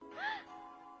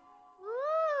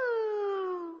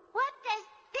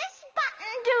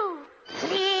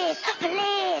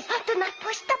not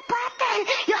push the button.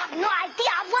 You have no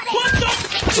idea what it is.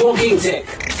 Talking Tech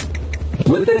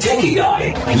with the techie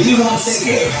guy, Leroy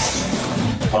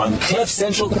Segev, on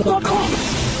CliffCentral.com.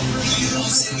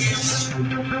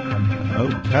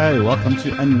 Okay, welcome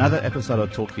to another episode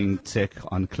of Talking Tech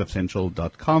on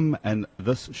CliffCentral.com, and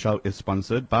this show is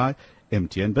sponsored by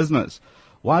MTN Business.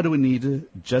 Why do we need to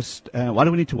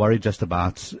worry just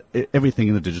about everything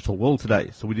in the digital world today?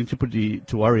 So we need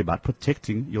to worry about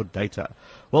protecting your data.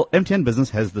 Well, MTN Business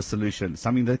has the solution,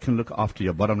 something that can look after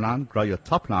your bottom line, grow your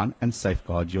top line, and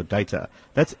safeguard your data.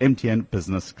 That's MTN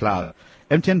Business Cloud.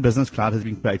 MTN Business Cloud has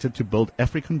been created to build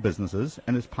African businesses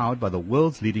and is powered by the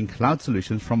world's leading cloud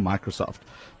solutions from Microsoft.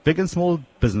 Big and small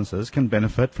businesses can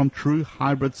benefit from true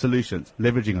hybrid solutions,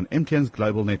 leveraging on MTN's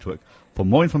global network. For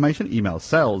more information, email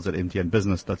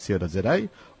sales@mtnbusiness.co.za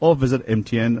or visit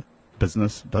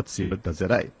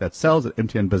mtnbusiness.co.za. That's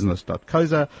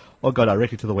sales@mtnbusiness.co.za or go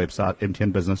directly to the website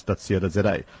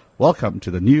mtnbusiness.co.za. Welcome to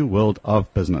the new world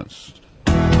of business.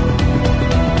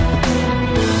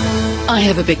 I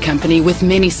have a big company with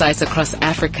many sites across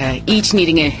Africa, each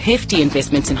needing a hefty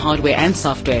investment in hardware and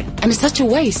software. And it's such a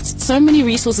waste. So many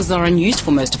resources are unused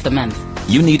for most of the month.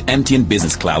 You need MTN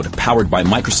Business Cloud, powered by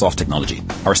Microsoft technology.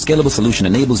 Our scalable solution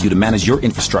enables you to manage your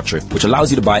infrastructure, which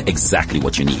allows you to buy exactly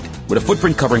what you need. With a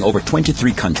footprint covering over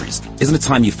 23 countries, isn't it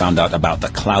time you found out about the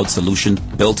cloud solution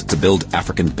built to build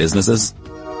African businesses?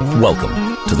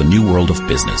 Welcome to the new world of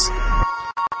business.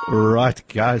 Right,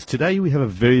 guys, today we have a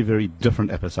very, very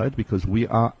different episode because we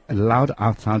are allowed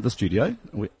outside the studio.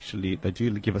 They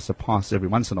do give us a pass every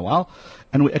once in a while,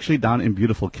 and we're actually down in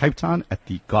beautiful Cape Town at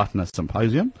the Gartner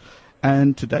Symposium.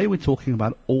 And today we're talking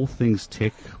about all things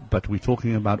tech, but we're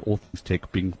talking about all things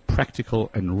tech being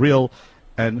practical and real.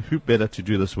 And who better to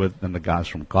do this with than the guys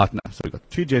from Gartner? So we've got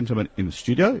two gentlemen in the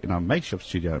studio, in our makeshift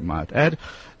studio, I might add.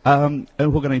 And we're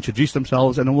going to introduce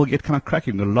themselves, and then we'll get kind of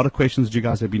cracking. There are a lot of questions that you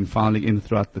guys have been filing in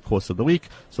throughout the course of the week,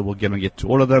 so we're going to get to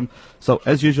all of them. So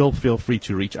as usual, feel free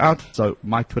to reach out. So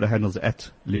my Twitter handle is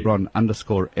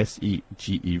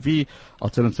 @Lebron_SEGEV,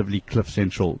 alternatively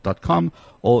CliffCentral.com,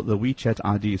 or the WeChat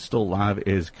ID is still live,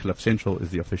 is CliffCentral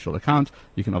is the official account.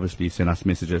 You can obviously send us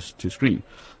messages to screen.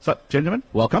 So, gentlemen,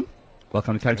 welcome.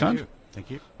 Welcome to Cape Town.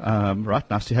 Thank you. Right,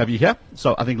 nice to have you here.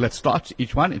 So I think let's start.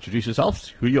 Each one, introduce yourselves,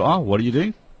 who you are, what are you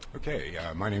doing? Okay,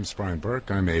 my name's Brian Burke.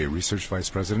 I'm a research vice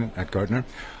president at Gartner.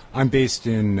 I'm based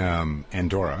in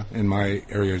Andorra, and my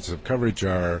areas of coverage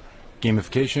are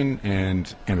gamification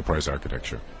and enterprise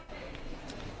architecture.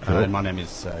 My name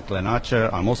is Glenn Archer.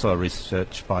 I'm also a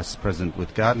research vice president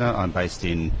with Gartner. I'm based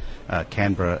in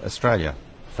Canberra, Australia,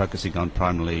 focusing on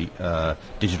primarily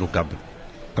digital government.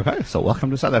 Okay, so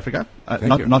welcome to South Africa.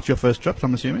 Thank you. Not your first trip,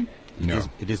 I'm assuming? No.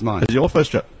 It is mine. It's your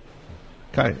first trip?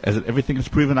 Okay, as everything is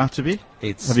proven out to be?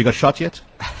 Have you got shot yet?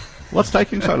 What's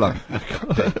taking so long?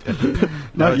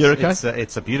 No, you're okay?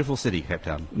 It's a beautiful city, Cape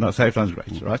Town. No, Cape Town's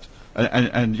great, right?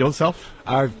 And yourself?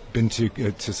 I've been to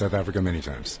South Africa many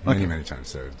times, many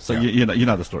times. So yeah. you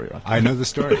know the story, right? I know the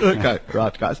story. Okay,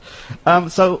 right, guys.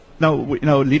 So now,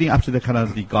 leading up to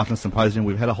the Gartner Symposium,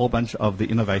 we've had a whole bunch of the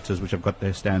innovators which have got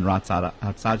their stand right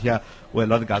outside here, where a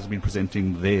lot of guys have been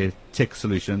presenting their tech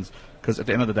solutions. Because at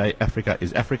the end of the day, Africa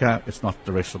is Africa. It's not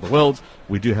the rest of the world.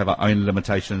 We do have our own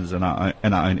limitations and our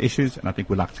own issues, and I think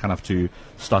we'd like to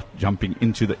start jumping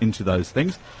into those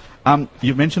things.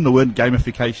 You've mentioned the word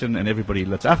gamification, and everybody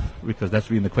lit up because that's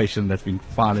been the question that's been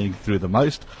filing through the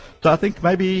most. So I think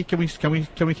maybe can we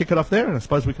kick it off there, and I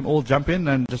suppose we can all jump in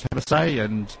and just have a say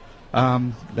and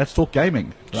let's talk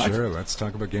gaming. Right? Sure, let's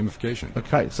talk about gamification.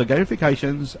 Okay, so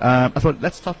gamifications.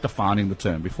 Let's start defining the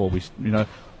term before we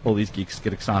all these geeks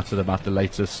get excited about the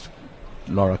latest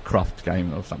Lara Croft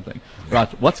game or something. Yeah. Right,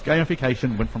 what's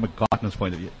gamification from a Gartner's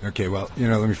point of view? Okay, well,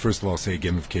 let me first of all say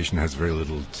gamification has very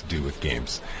little to do with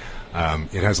games.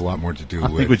 It has a lot more to do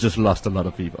with... I think we just lost a lot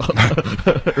of people.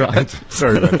 Right.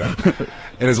 Sorry about that.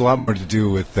 It has a lot more to do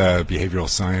with behavioral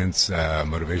science,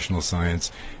 motivational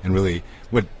science, and really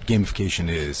what gamification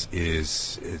is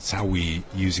it's how we,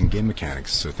 using game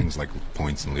mechanics, so things like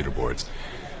points and leaderboards,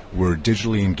 we're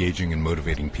digitally engaging and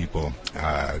motivating people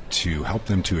to help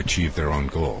them to achieve their own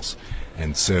goals.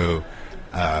 And so,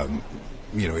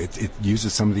 it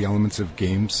uses some of the elements of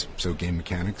games, so game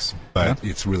mechanics, but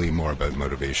it's really more about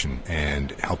motivation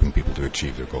and helping people to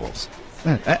achieve their goals.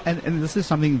 And this is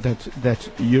something that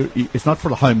it's not for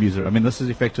the home user. I mean, this is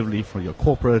effectively for your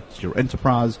corporate, your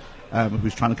enterprise,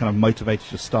 who's trying to kind of motivate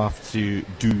your staff to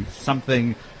do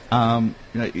something.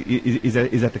 Is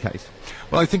that the case?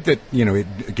 Well, I think that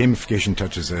gamification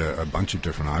touches a bunch of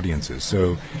different audiences.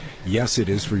 So, yes, it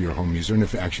is for your home user, and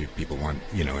if actually people want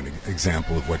an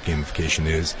example of what gamification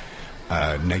is,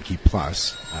 Nike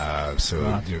Plus,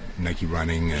 Nike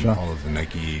Running and all of the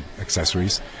Nike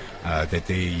accessories, that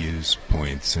they use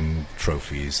points and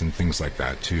trophies and things like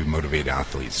that to motivate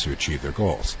athletes to achieve their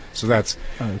goals. So that's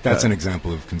an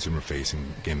example of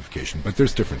consumer-facing gamification. But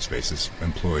there's different spaces: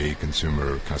 employee,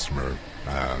 consumer, customer,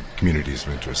 communities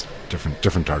of interest,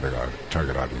 different target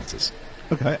audiences.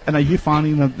 Okay, and are you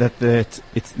finding that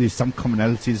there's some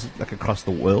commonalities like across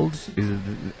the world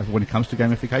when it comes to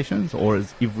gamifications, or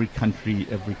is every country,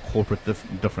 every corporate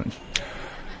different?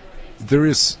 There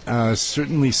is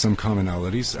certainly some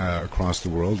commonalities across the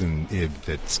world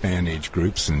that span age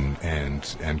groups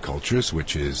and cultures,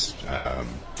 which is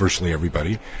virtually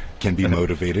everybody can be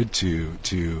motivated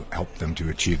to help them to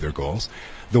achieve their goals.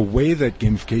 The way that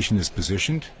gamification is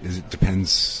positioned it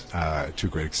depends to a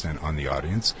great extent on the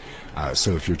audience.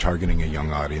 So if you're targeting a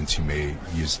young audience, you may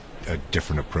use a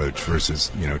different approach versus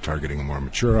targeting a more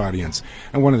mature audience.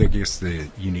 And one of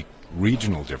the unique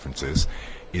regional differences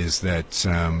is that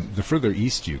the further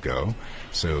east you go,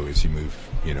 so as you move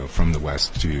from the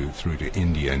west through to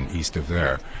India and east of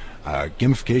there,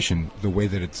 gamification, the way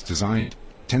that it's designed,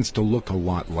 tends to look a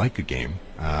lot like a game,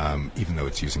 even though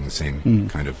it's using the same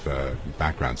kind of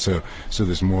background. So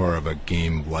there's more of a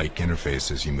game-like interface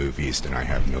as you move east, and I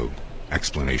have no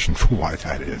explanation for why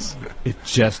that is. It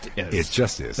just is. It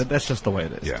just is. That's just the way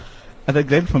it is. Yeah. And then,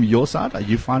 Glenn, from your side, are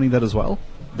you finding that as well?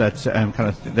 That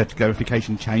that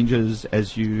gamification changes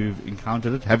as you've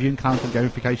encountered it? Have you encountered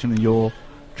gamification in your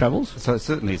travels? So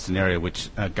certainly it's an area which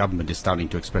government is starting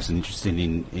to express an interest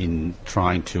in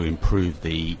trying to improve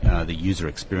the user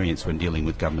experience when dealing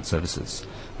with government services.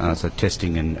 So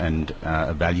testing and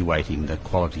evaluating the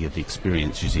quality of the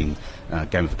experience using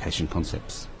gamification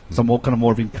concepts. So more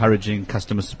of encouraging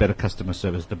better customer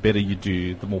service. The better you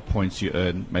do, the more points you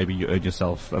earn. Maybe you earn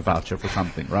yourself a voucher for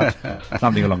something, right?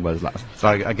 Something along those lines. So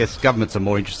I guess governments are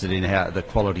more interested in how the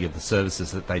quality of the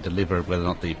services that they deliver, whether or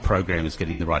not the program is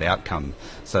getting the right outcome.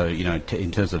 So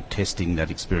in terms of testing that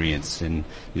experience, and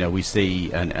we see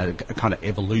a kind of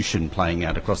evolution playing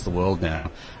out across the world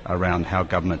now around how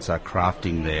governments are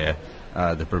crafting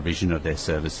the provision of their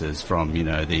services, from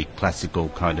the classical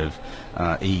kind of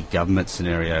e-government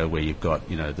scenario where you've got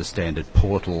the standard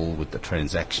portal with the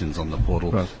transactions on the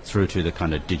portal, right, through to the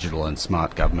kind of digital and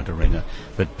smart government arena.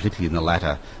 But particularly in the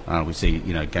latter, we see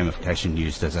gamification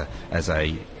used as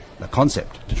a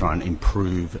concept to try and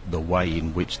improve the way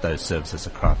in which those services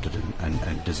are crafted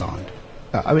and designed.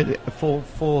 I mean,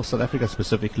 for South Africa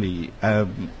specifically. A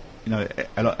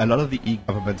lot of the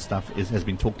e-government stuff has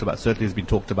been talked about. Certainly has been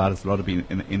talked about. It's a lot of been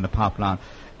in the pipeline,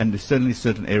 and there's certainly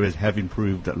certain areas have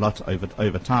improved a lot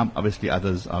over time. Obviously,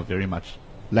 others are very much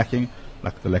lacking,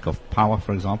 like the lack of power,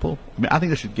 for example. I mean, I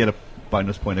think they should get a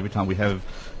bonus point every time we have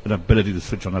an ability to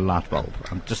switch on a light bulb.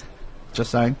 I'm just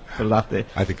saying, put it out there.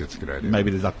 I think it's a good idea. Maybe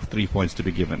there's like 3 points to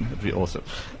be given. It'd be awesome.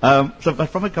 But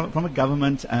from a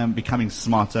government becoming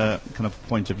smarter kind of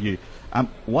point of view,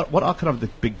 what are kind of the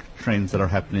big trends that are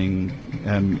happening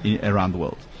around the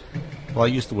world? Well, I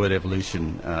used the word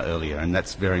evolution earlier, and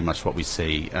that's very much what we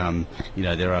see.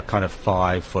 There are kind of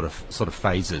 5 sort of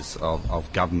phases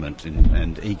of government,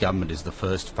 and e-government is the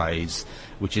first phase,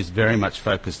 which is very much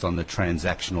focused on the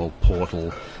transactional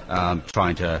portal,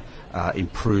 trying to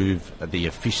improve the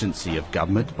efficiency of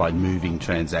government by moving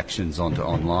transactions onto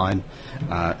online,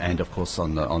 and of course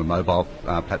on a mobile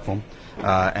platform.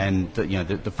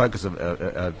 The focus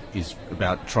is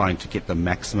about trying to get the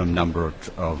maximum number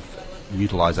of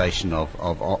utilisation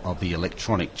of the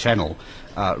electronic channel,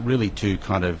 really to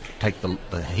kind of take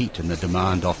the heat and the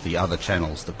demand off the other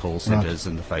channels, the call centres,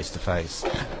 right, and the face-to-face.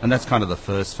 And that's kind of the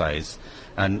first phase.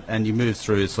 And you move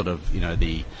through sort of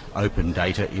the open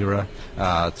data era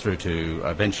through to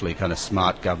eventually kind of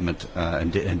smart government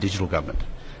and digital government.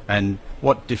 And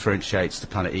what differentiates the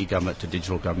kind of e-government to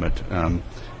digital government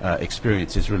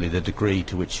experience is really the degree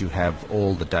to which you have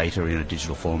all the data in a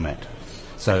digital format.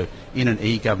 So in an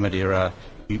e-government era,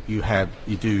 you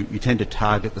tend to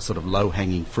target the sort of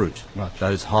low-hanging fruit, right,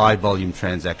 those high-volume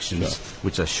transactions, sure,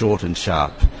 which are short and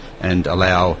sharp, and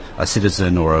allow a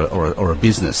citizen or a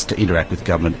business to interact with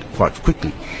government quite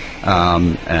quickly,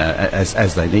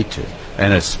 as they need to.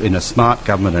 And in a smart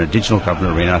government and a digital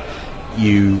government arena,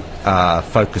 you are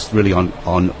focused really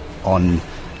on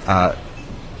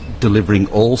delivering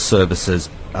all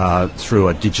services through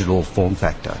a digital form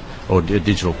factor or a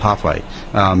digital pathway,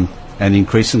 and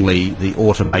increasingly the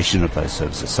automation of those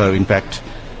services. So in fact,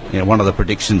 one of the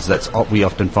predictions that we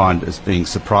often find as being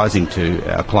surprising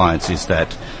to our clients is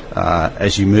that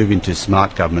as you move into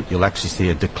smart government, you'll actually see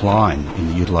a decline in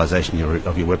the utilisation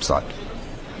of your website.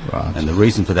 Right. And the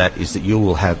reason for that is that you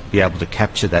will be able to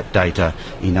capture that data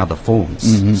in other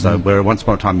forms. So where once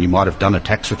upon a time you might have done a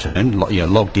tax return,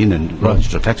 logged in and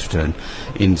lodged a tax return,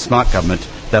 in smart government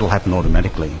that'll happen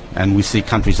automatically. And we see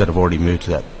countries that have already moved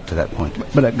to that point.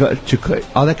 But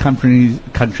are there countries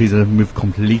that have moved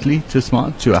completely to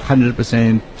smart, to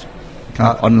 100%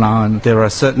 online? There are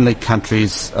certainly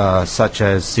countries such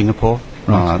as Singapore,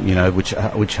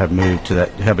 which have moved to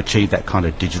that, have achieved that kind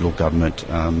of digital government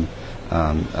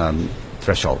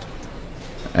threshold.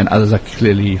 And others are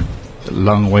clearly a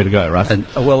long way to go, right? And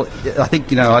well, I think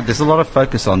there's a lot of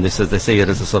focus on this as they see it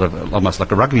as a sort of almost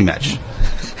like a rugby match.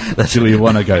 Do we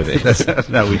want to go there?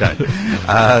 No, we don't.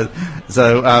 That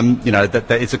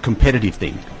it's a competitive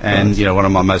thing. And, one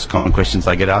of my most common questions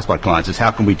I get asked by clients is,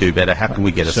 how can we do better? How can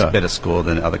we get a better score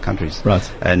than other countries? Right.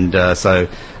 And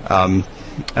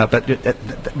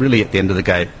but really at the end of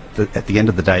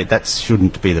the day, that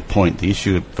shouldn't be the point. The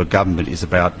issue for government is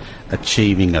about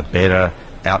achieving a better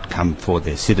outcome for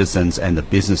their citizens and the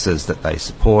businesses that they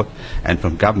support, and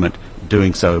from government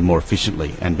doing so more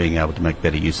efficiently and being able to make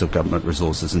better use of government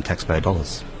resources and taxpayer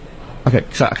dollars. Okay,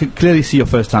 so I can clearly see your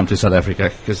first time to South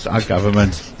Africa, because our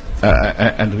government,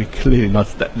 and we clearly not,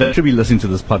 they should be listening to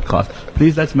this podcast.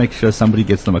 Please let's make sure somebody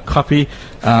gets them a copy,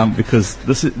 because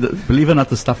believe it or not,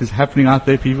 the stuff is happening out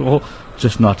there, people,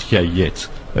 just not here yet.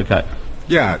 Okay.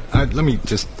 Yeah, let me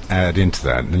just add into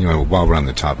that, while we're on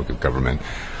the topic of government.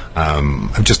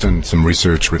 I've just done some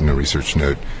research, written a research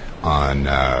note on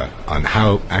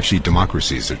how actually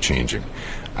democracies are changing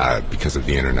because of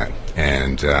the internet.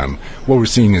 And what we're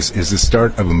seeing is the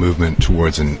start of a movement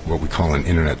towards what we call an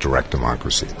internet direct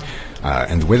democracy.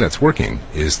 And the way that's working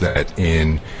is that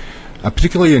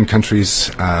particularly in countries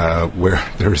where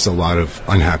there's a lot of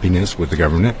unhappiness with the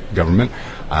government,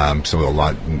 so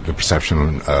the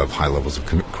perception of high levels of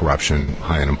corruption,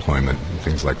 high unemployment, and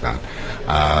things like that,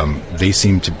 they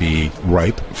seem to be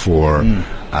ripe for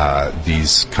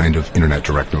these kind of internet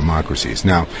direct democracies.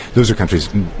 Now, those are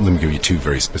countries, let me give you two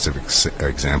very specific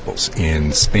examples.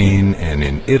 In Spain and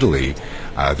in Italy,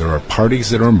 there are parties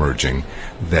that are emerging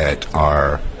that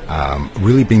are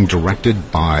really being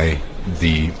directed by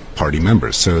the party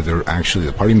members. So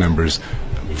the party members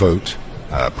vote,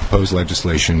 propose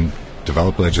legislation,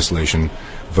 develop legislation,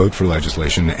 vote for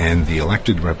legislation, and the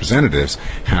elected representatives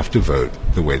have to vote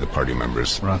the way the party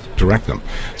members direct them.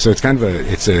 So it's kind of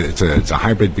it's a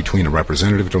hybrid between a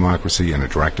representative democracy and a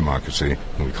direct democracy.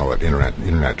 And we call it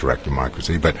internet direct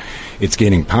democracy, but it's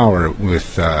gaining power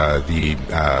with the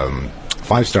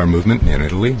Five Star movement in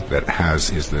Italy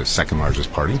is the second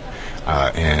largest party.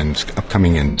 And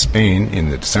upcoming in Spain in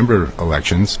the December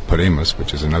elections, Podemos,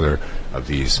 which is another of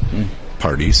these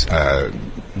parties,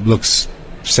 looks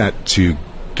set to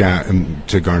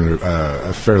garner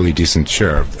a fairly decent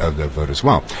share of the vote as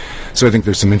well. So I think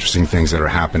there's some interesting things that are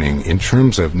happening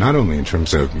not only in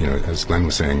terms of, as Glenn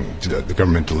was saying, the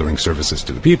government delivering services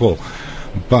to the people,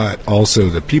 but also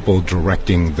the people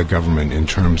directing the government in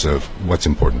terms of what's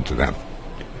important to them.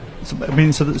 So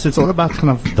it's all about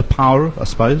kind of the power, I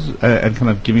suppose, and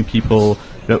kind of giving people.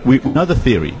 We know the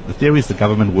theory. The theory is the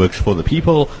government works for the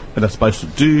people, and they're supposed to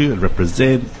do and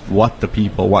represent what the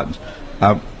people want.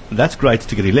 That's great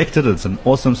to get elected. It's an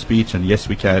awesome speech, and yes,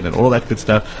 we can, and all that good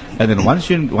stuff. And then once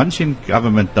you're in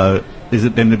government, though,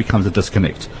 then it becomes a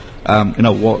disconnect. And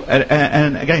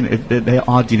again, they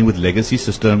are dealing with legacy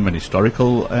system and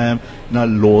historical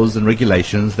laws and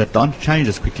regulations that don't change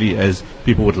as quickly as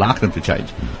people would like them to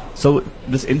change. So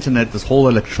this internet, this whole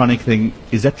electronic thing,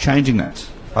 is that changing that?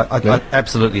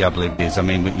 Absolutely, I believe it is. I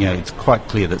mean, it's quite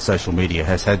clear that social media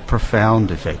has had profound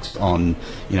effects on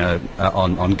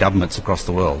governments across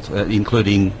the world,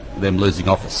 including them losing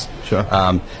office. Sure.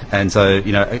 And so,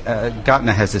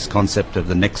 Gartner has this concept of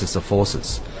the nexus of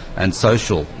forces, and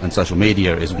social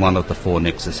media is one of the four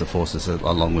nexus of forces,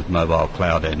 along with mobile,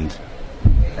 cloud, and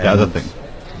the other thing.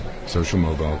 Social,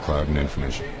 mobile, cloud, and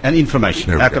information. And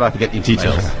information. How could I forget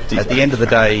information? Details. At the end of the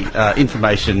day,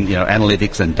 information,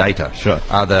 analytics and data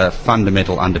are the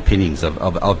fundamental underpinnings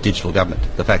of digital government.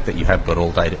 The fact that you have got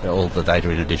all the data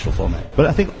in a digital format. But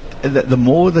I think the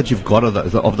more that you've got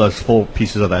of those four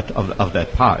pieces of that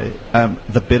pie,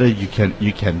 the better you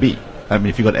can be. I mean,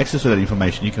 if you've got access to that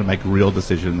information, you can make real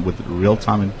decisions with real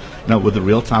time, with the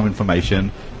real time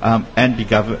information, and be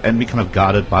kind of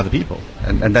guarded by the people.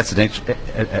 And that's an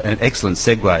excellent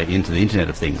segue into the Internet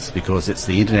of Things, because it's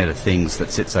the Internet of Things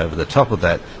that sits over the top of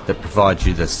that provides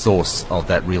you the source of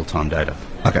that real time data.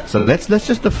 Okay, so let's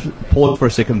just pause for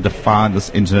a second and define this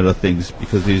Internet of Things,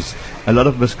 because there's a lot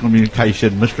of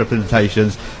miscommunication,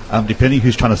 misrepresentations, depending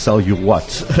who's trying to sell you what.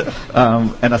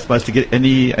 And I suppose to get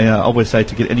any, I always say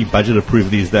to get any budget approved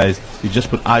these days, you just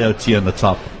put IoT on the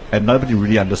top, and nobody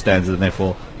really understands it, and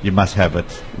therefore you must have it.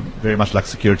 Very much like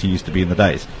security used to be in the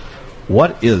days.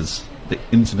 What is the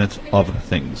Internet of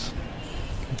Things?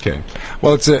 Okay.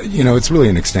 Well, it's it's really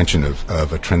an extension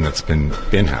of a trend that's been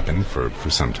happening for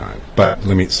some time. But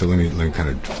let me kind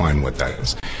of define what that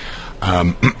is.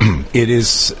 It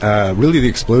is really the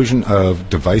explosion of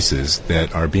devices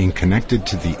that are being connected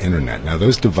to the internet. Now,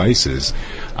 those devices,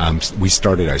 I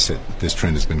said this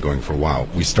trend has been going for a while.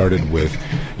 We started with,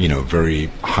 very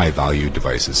high-value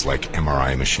devices like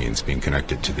MRI machines being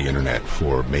connected to the internet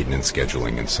for maintenance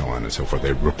scheduling and so on and so forth.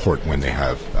 They report when they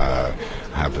have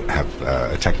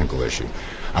a technical issue.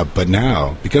 But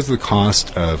now, because the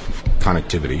cost of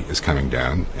connectivity is coming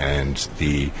down, and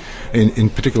in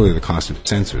particular the cost of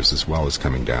sensors as well is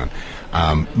coming down,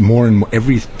 more and more,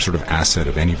 every sort of asset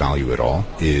of any value at all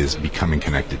is becoming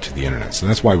connected to the internet. So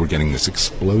that's why we're getting this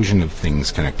explosion of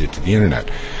things connected to the internet.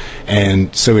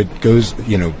 And so it goes,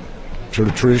 sort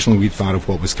of traditionally we thought of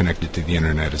what was connected to the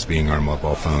internet as being our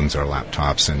mobile phones, our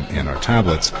laptops, and our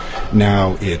tablets.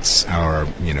 Now it's our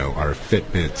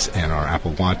Fitbits and our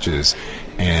Apple Watches,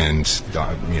 and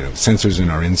sensors in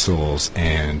our insoles,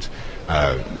 and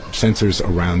sensors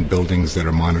around buildings that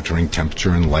are monitoring temperature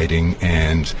and lighting,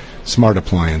 and smart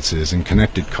appliances and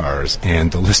connected cars,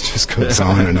 and the list just goes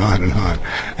on and on and on.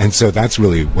 And so that's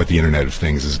really what the Internet of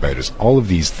Things is about, is all of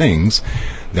these things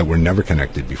that were never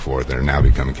connected before that are now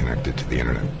becoming connected to the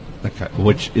internet. Okay,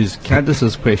 which is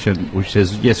Candice's question, which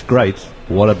says, yes, great,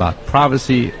 what about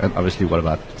privacy, and obviously what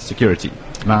about security?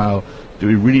 Now, do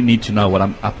we really need to know what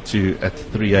I'm up to at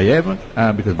 3 a.m.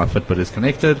 Because my Fitbit is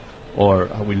connected, or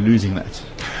are we losing that?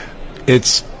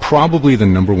 It's probably the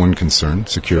number one concern,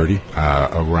 security,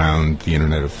 around the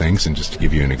Internet of Things. And just to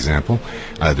give you an example,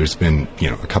 there's been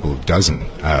a couple of dozen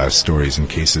stories and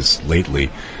cases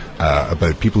lately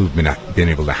about people who've been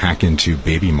able to hack into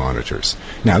baby monitors.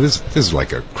 Now, this is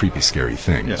like a creepy, scary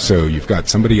thing. Yeah. So you've got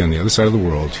somebody on the other side of the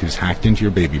world who's hacked into your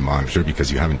baby monitor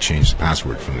because you haven't changed the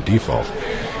password from the default,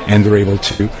 and they're able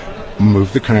to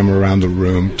move the camera around the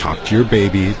room, talk to your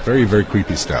baby. Very, very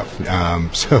creepy stuff.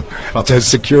 So does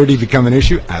security become an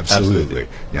issue? Absolutely.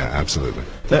 Yeah, absolutely.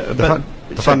 The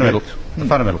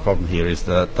fundamental problem here is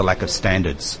the lack of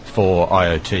standards for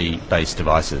IoT-based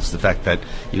devices. The fact that,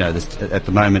 at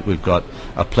the moment we've got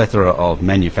a plethora of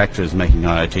manufacturers making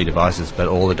IoT devices, but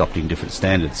all adopting different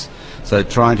standards. So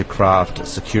trying to craft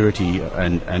security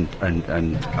and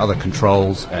other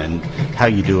controls and how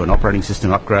you do an operating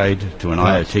system upgrade to an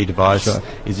IoT device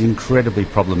is incredibly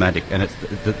problematic. And it's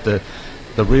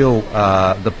the real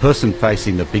the person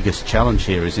facing the biggest challenge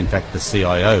here is in fact the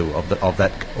CIO of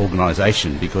that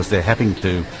organisation, because they're having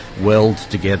to weld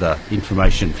together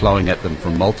information flowing at them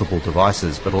from multiple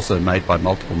devices, but also made by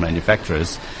multiple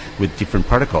manufacturers with different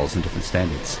protocols and different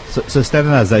standards. So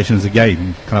standardization is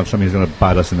again kind of something that's going to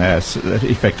bite us in the ass,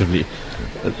 effectively.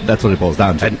 That's what it boils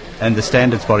down to. And the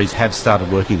standards bodies have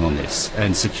started working on this,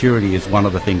 and security is one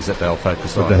of the things that they'll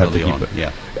focus on early on.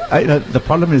 Yeah. The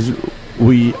problem is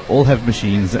we all have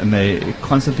machines, and they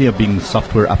constantly are being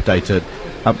software updated.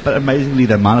 But amazingly,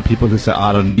 the amount of people who say,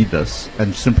 I don't need this,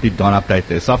 and simply don't update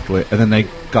their software, and then they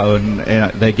go and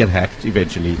they get hacked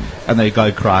eventually, and they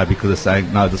go cry because they're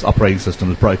saying, no, this operating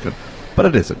system is broken. But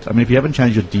it isn't. I mean, if you haven't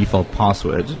changed your default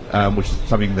password, which is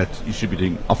something that you should be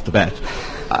doing off the bat,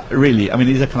 really, I mean,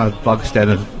 these are kind of bog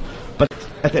standard. But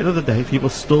at the end of the day, people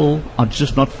still are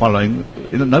just not following.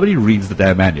 Nobody reads the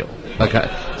damn manual. Okay.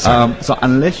 So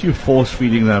unless you're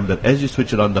force-feeding them that as you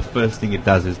switch it on, the first thing it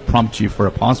does is prompt you for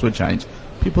a password change,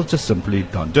 people just simply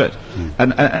don't do it.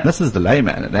 And this is the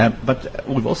layman. But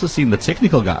we've also seen the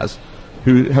technical guys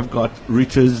who have got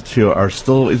routers who are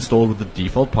still installed with the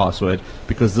default password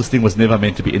because this thing was never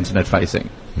meant to be internet-facing.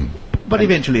 But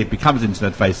eventually it becomes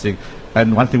internet-facing.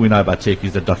 And one thing we know about tech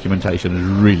is that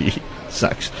documentation really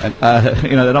sucks.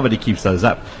 Nobody keeps those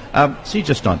up. So you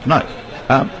just don't know.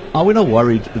 Are we not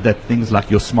worried that things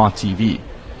like your smart TV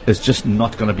is just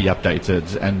not going to be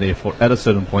updated, and therefore at a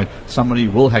certain point somebody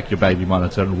will hack your baby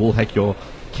monitor and will hack your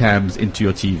cams into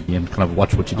your TV and kind of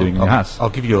watch what you're doing in your house? I'll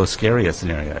give you a scarier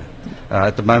scenario.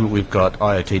 At the moment we've got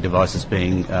IoT devices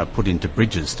being put into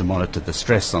bridges to monitor the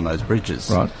stress on those bridges.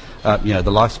 Right.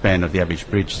 The lifespan of the average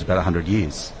bridge is about 100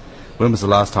 years. When was the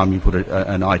last time you put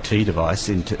an IT device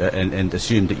into and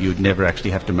assumed that you would never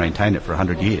actually have to maintain it for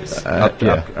 100 years?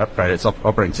 Upgrade its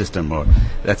operating system, or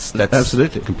that's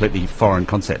absolutely a completely foreign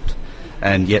concept.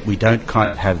 and yet we don't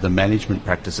kind of have the management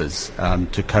practices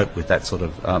to cope with that sort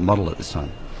of model at this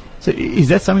time. So is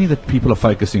that something that people are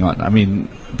focusing on? I mean,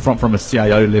 from a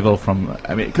CIO level, 'cause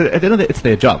at the end of the day, it's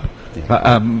their job.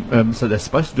 Yeah. So they're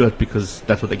supposed to do it because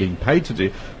that's what they're getting paid to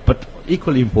do. But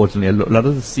equally importantly, a lot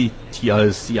of the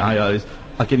CTOs, CIOs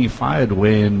are getting fired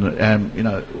when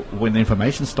when the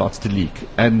information starts to leak.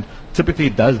 And typically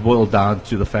it does boil down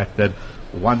to the fact that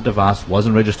one device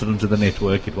wasn't registered into the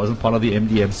network, it wasn't part of the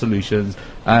MDM solutions,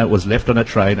 it was left on a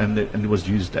train, and it was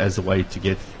used as a way to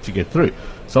get through.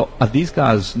 So are these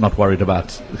guys not worried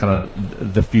about kind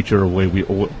of the future of where we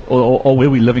or where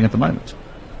we're living at the moment?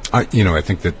 I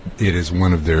think that it is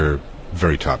one of their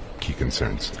very top key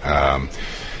concerns.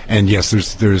 And yes,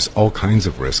 there's all kinds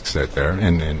of risks out there,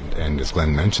 and as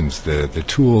Glenn mentions, the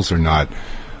tools are not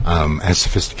as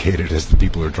sophisticated as the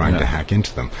people who are trying to hack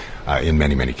into them in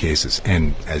many cases.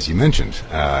 And as you mentioned,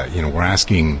 we're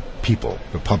asking people,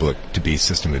 the public, to be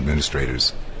system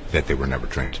administrators that they were never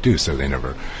trained to do, so they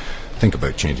never think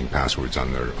about changing passwords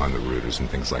on the routers and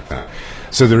things like that.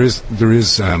 So there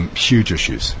is huge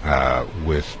issues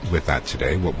with that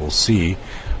today. What we'll see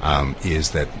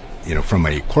is that from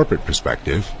a corporate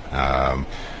perspective,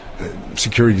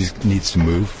 security needs to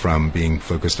move from being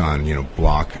focused on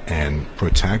block and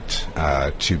protect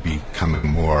to becoming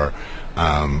more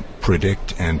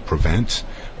predict and prevent.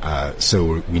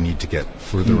 So we need to get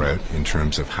further out in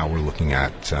terms of how we're looking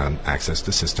at access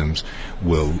to systems.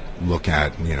 We'll look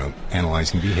at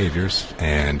analyzing behaviors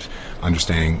and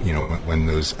understanding when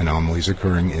those anomalies are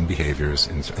occurring in behaviors,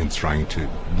 and trying to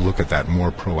look at that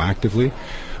more proactively.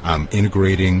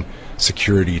 Integrating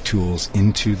security tools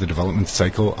into the development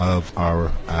cycle of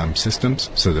our systems,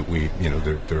 so that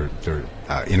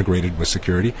they're integrated with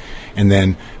security, and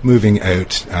then moving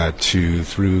out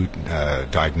through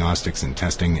diagnostics and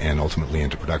testing, and ultimately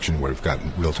into production, where we've got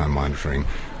real-time monitoring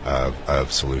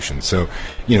of solutions. So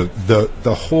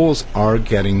the holes are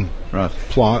getting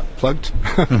plugged,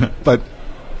 but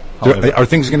are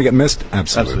things going to get missed?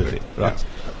 Absolutely. Right. Yeah.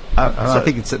 I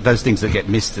think it's those things that get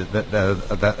missed that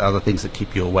are the things that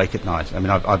keep you awake at night. I mean,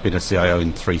 I've been a CIO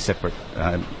in 3 separate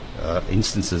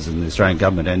instances in the Australian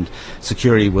government, and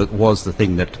security was the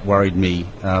thing that worried me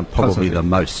probably the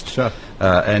most. Sure.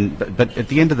 But at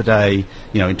the end of the day,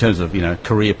 in terms of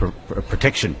career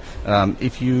protection,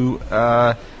 if you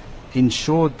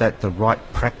ensured that the right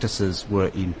practices were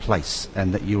in place,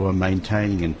 and that you were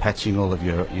maintaining and patching all of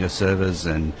your servers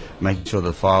and making sure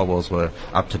the firewalls were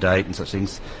up to date and such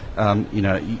things,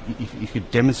 if you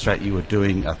could demonstrate you were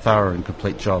doing a thorough and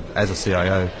complete job as a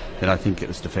CIO, then I think it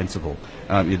was defensible.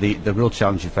 The real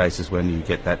challenge you face is when you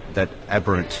get that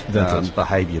aberrant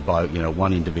behaviour by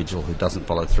one individual who doesn't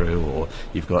follow through, or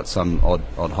you've got some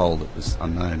odd hole that was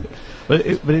unknown. But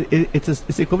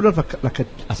it's equivalent of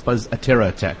I suppose a terror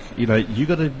attack. You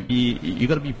got to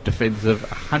be defensive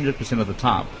 100% of the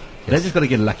time. Yes. They just got to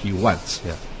get lucky once.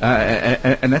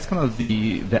 Yeah. And that's kind of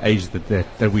the age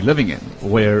that we're living in,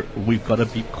 where we've got to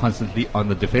be constantly on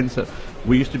the defensive.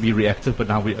 We used to be reactive, but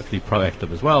now we're actually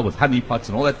proactive as well, with honeypots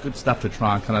and all that good stuff to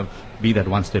try and kind of be that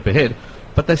one step ahead.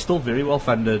 But they're still very well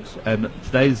funded, and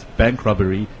today's bank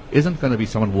robbery isn't going to be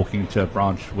someone walking to a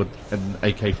branch with an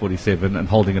AK-47 and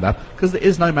holding it up, because there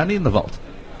is no money in the vault.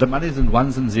 The money is in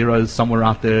ones and zeros somewhere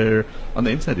out there on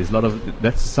the internet.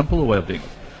 That's a simple way of doing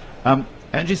it.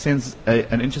 Angie sends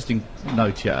an interesting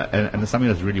note here, and it's something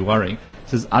that's really worrying. It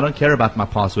says, I don't care about my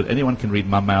password. Anyone can read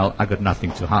my mail. I got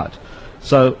nothing to hide.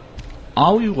 So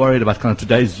are we worried about kind of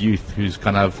today's youth who's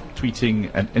kind of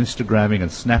tweeting and Instagramming and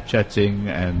Snapchatting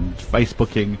and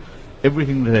Facebooking,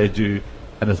 everything that they do,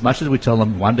 and as much as we tell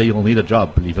them one day you'll need a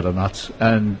job, believe it or not,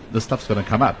 and this stuff's going to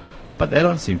come up, but they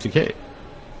don't seem to care.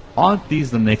 Aren't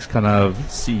these the next kind of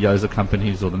CEOs of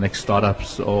companies, or the next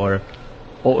startups, or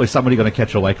is somebody going to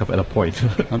catch a wake up at a point?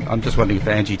 I'm just wondering if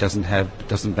Angie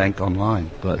doesn't bank online.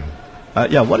 But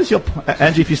what is your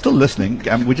Angie? If you're still listening,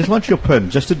 we just want your PIN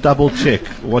just to double check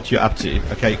what you're up to,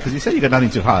 okay? Because you said you got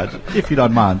nothing to hide. If you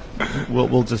don't mind,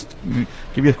 we'll just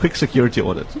give you a quick security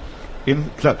audit.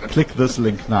 Click this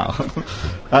link now.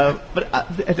 But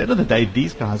at the end of the day,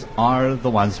 these guys are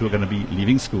the ones who are going to be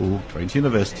leaving school, going to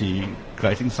university,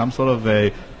 creating some sort of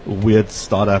a weird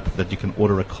startup that you can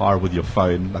order a car with your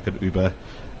phone, like an Uber.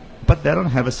 But they don't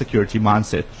have a security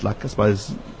mindset, like I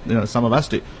suppose some of us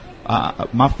do.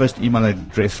 My first email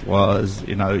address was,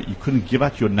 you couldn't give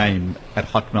out your name at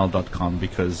hotmail.com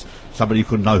because somebody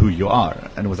couldn't know who you are.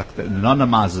 And it was like the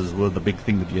anonymizers were the big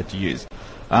thing that you had to use.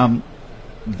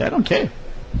 They don't care.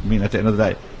 I mean, at the end of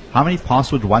the day, how many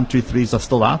password 123s are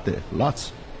still out there?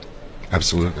 Lots.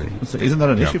 Absolutely. So isn't that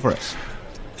an issue for us?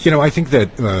 I think that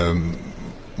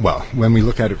Well, when we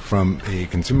look at it from a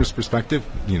consumer's perspective,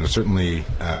 certainly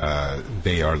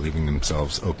they are leaving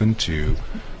themselves open to,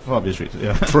 For obvious reasons,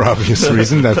 yeah. for obvious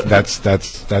reason.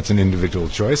 That's an individual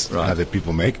choice that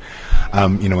people make.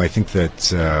 I think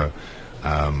that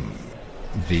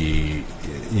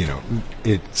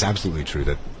it's absolutely true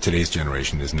that today's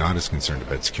generation is not as concerned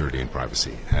about security and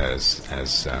privacy as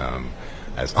a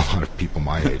lot of people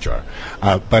my age are.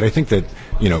 But I think that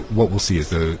what we'll see is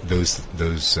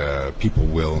those people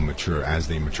will mature. As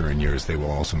they mature in years, they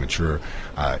will also mature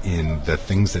in the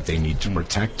things that they need to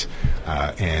protect.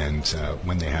 And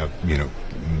when they have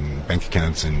bank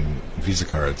accounts and Visa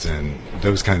cards and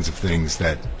those kinds of things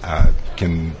that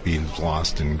can be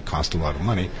lost and cost a lot of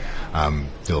money,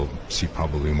 they'll see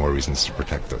probably more reasons to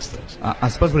protect those things. I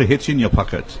suppose when it hits you in your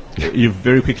pocket, you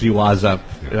very quickly wise up.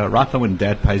 Right now when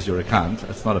Dad pays your account,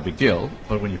 it's not a big deal.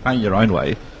 But when you're paying your own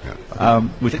way,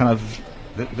 which kind of...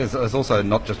 There's also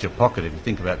not just your pocket. If you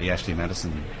think about the Ashley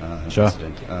Madison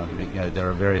incident, there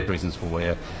are various reasons for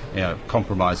where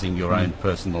compromising your own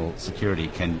personal security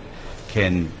can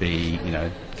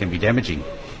be damaging.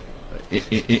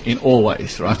 In all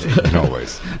ways, right? In all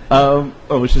ways.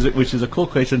 Which is a cool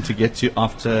question to get to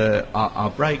after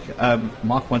our break.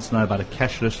 Mark wants to know about a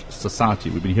cashless society.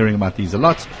 We've been hearing about these a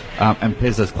lot, and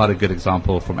Pez is quite a good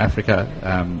example from Africa,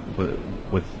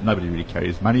 with nobody really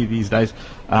carries money these days,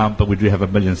 but we do have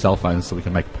 1 million cell phones, so we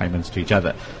can make payments to each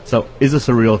other. So is this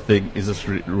a real thing? Is this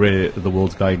where the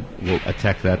world's going? We'll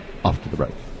attack that after the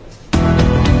break.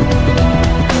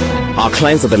 Our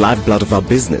clients are the lifeblood of our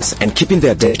business, and keeping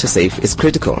their data safe is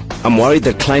critical. I'm worried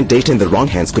that client data in the wrong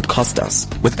hands could cost us.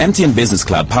 With MTN Business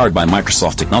Cloud powered by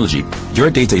Microsoft technology, your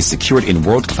data is secured in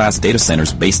world-class data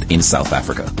centers based in South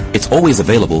Africa. It's always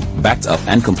available, backed up,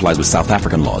 and complies with South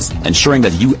African laws, ensuring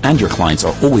that you and your clients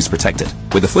are always protected.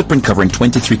 With a footprint covering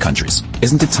 23 countries,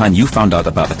 isn't it time you found out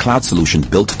about a cloud solution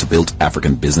built to build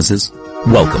African businesses?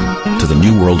 Welcome to the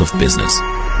new world of business.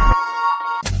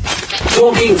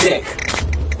 Talking Tech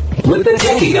with the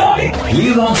techie guy,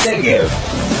 Leon Segev,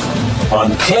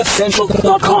 on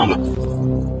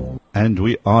CliffCentral.com. And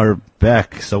we are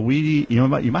back. So you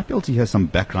might be able to hear some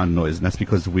background noise, and that's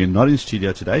because we're not in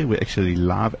studio today. We're actually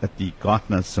live at the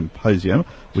Gartner Symposium,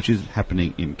 which is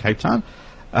happening in Cape Town.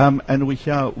 And we're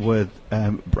here with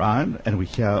Brian, and we're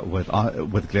here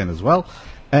with Glenn as well.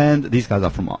 And these guys are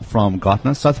from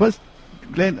Gartner. So I suppose,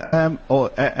 Glenn, and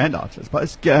Art, I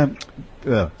suppose, give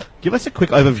us a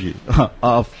quick overview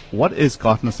of what is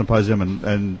Gartner Symposium,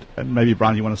 and maybe,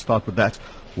 Brian, you want to start with that.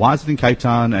 Why is it in Cape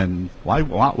Town, and why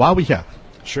are we here?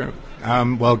 Sure.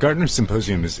 Well, Gartner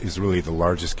Symposium is really the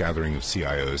largest gathering of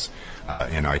CIOs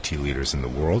and IT leaders in the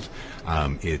world.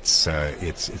 It's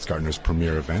Gartner's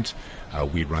premier event.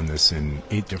 We run this in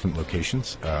 8 different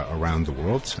locations around the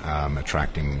world,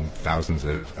 attracting thousands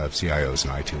of CIOs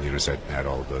and IT leaders at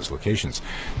all of those locations.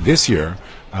 This year,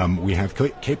 we have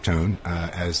Cape Town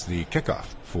as the kickoff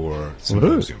for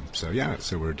Symposium. Woo-hoo.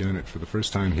 So we're doing it for the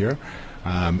first time here.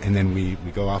 And then we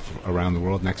go off around the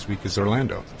world. Next week is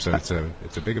Orlando. So it's a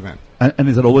big event. And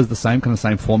is it always the same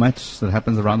format that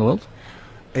happens around the world?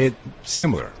 It's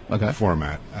similar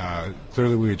format.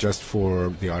 Clearly, we adjust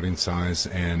for the audience size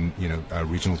and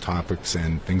regional topics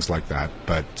and things like that,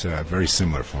 but very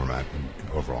similar format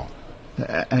overall.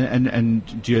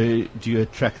 And do you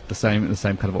attract the same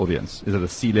kind of audience? Is it a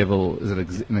C-level? Is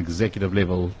it an executive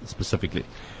level specifically?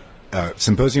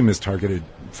 Symposium is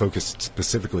focused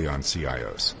specifically on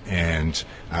CIOs, and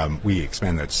we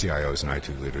expand that to CIOs and IT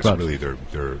leaders, really their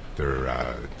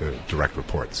direct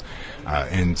reports.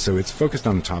 And so it's focused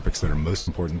on the topics that are most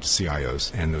important to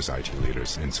CIOs and those IT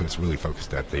leaders, and so it's really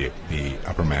focused at the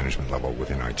upper management level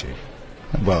within IT.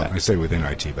 Well, I say within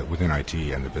IT, but within IT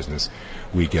and the business,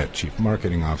 we get chief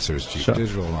marketing officers, chief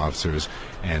digital officers,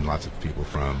 and lots of people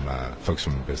from folks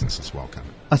from business as well coming.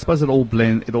 I suppose it all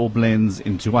blends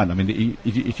into one. I mean,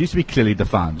 it used to be clearly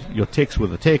defined. Your text were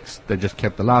the text. They just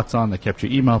kept the lights on. They kept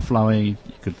your email flowing.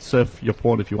 You could surf your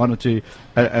porn if you wanted to,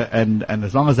 and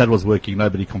as long as that was working,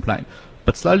 nobody complained.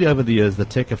 But slowly over the years, the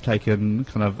tech have taken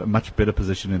kind of a much better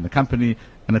position in the company,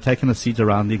 and have taken a seat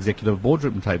around the executive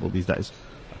boardroom table these days.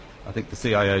 I think the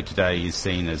CIO today is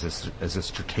seen as a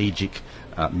strategic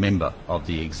member of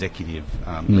the executive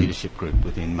leadership group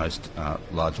within most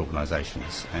large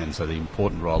organisations, and so the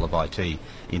important role of IT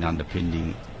in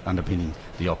underpinning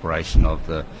the operation of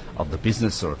the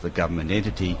business or of the government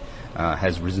entity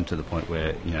has risen to the point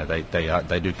where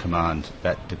they do command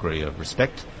that degree of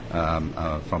respect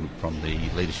from the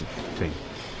leadership team.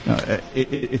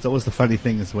 It's always the funny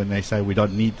thing is when they say we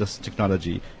don't need this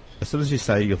technology. as soon as you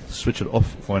say you'll switch it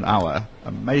off for an hour,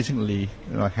 amazingly,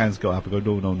 hands go up and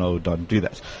go, no, don't do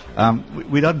that.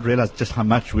 We don't realize just how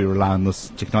much we rely on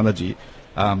this technology.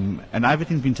 And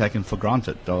everything's been taken for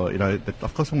granted. That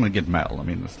of course I'm going to get mail. I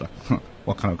mean, it's like,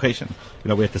 what kind of question?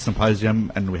 We're at the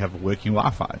Symposium and we have working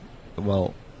Wi-Fi.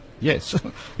 Well, yes,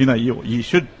 you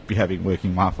should be having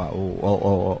working Wi-Fi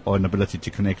or an ability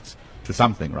to connect to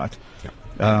something, right? Yeah.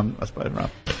 I suppose, right.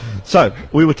 So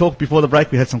we were talking before the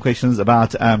break. We had some questions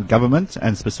about government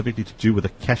and specifically to do with a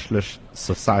cashless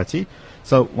society.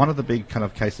 So one of the big kind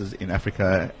of cases in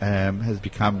Africa has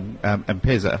become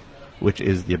M-Pesa, which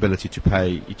is the ability to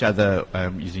pay each other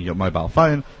using your mobile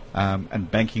phone. And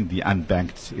banking the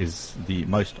unbanked is the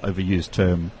most overused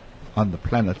term on the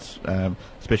planet,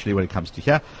 especially when it comes to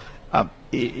here.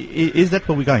 Is that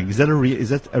where we're going? Is that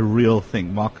a real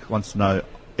thing? Mark wants to know,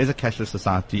 is a cashless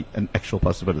society an actual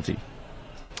possibility?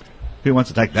 Who wants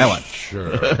to take that one?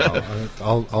 Sure,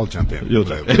 I'll jump in. You'll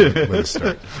let us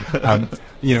start.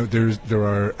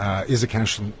 Is a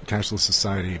cashless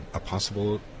society a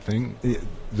possible thing?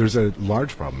 There's a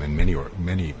large problem in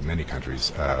many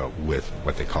countries with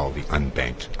what they call the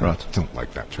unbanked. Right. I don't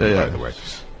like that term, by the way.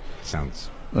 Sounds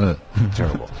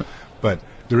terrible, but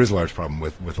there is a large problem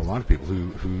with a lot of people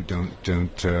who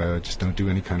just don't do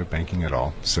any kind of banking at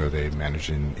all. So they manage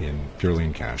in purely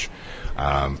in cash,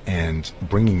 and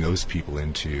bringing those people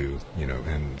into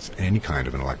and any kind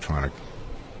of an electronic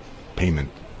payment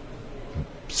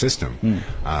system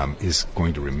is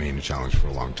going to remain a challenge for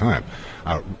a long time.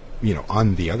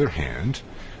 On the other hand,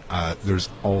 there's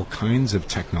all kinds of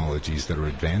technologies that are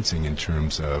advancing in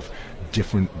terms of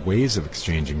different ways of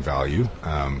exchanging value.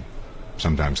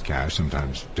 Sometimes cash,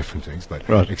 sometimes different things, but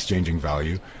exchanging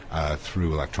value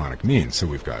through electronic means. So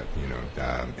we've got,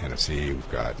 NFC,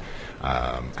 we've got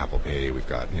Apple Pay, we've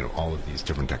got, all of these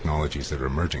different technologies that are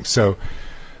emerging. So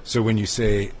when you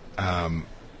say,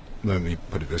 let me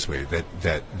put it this way,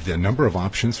 that the number of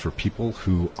options for people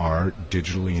who are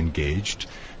digitally engaged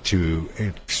to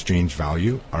exchange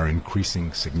value are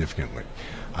increasing significantly.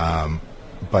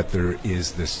 But there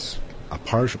is a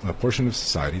portion of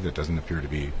society that doesn't appear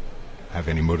to have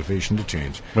any motivation to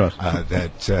change,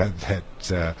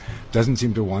 that doesn't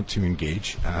seem to want to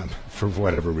engage for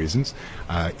whatever reasons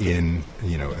in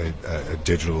a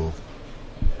digital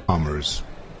commerce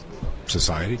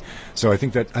society. So I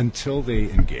think that until they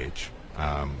engage,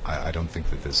 I don't think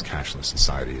that this cashless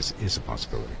society is a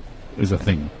possibility. Is a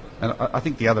thing. And I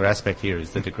think the other aspect here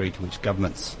is the degree to which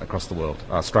governments across the world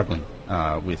are struggling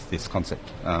with this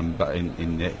concept, but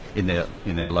in their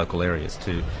local areas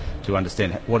to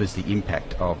understand what is the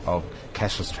impact of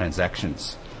cashless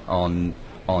transactions on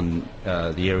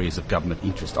the areas of government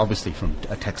interest. Obviously, from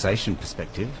a taxation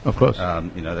perspective, of course,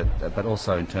 but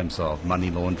also in terms of money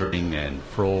laundering and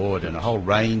fraud and a whole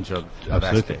range of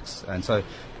aspects. And so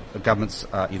governments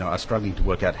are struggling to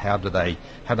work out how do they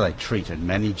treat and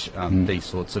manage these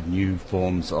sorts of new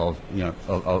forms of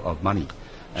money,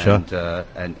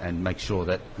 and make sure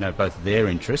that both their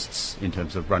interests in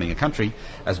terms of running a country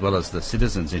as well as the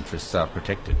citizens' interests are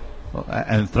protected. Well,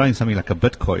 and throwing something like a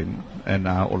Bitcoin, and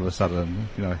now all of a sudden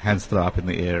hands throw up in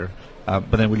the air.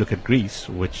 But then we look at Greece,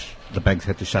 which the banks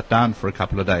had to shut down for a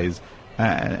couple of days,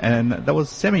 and there was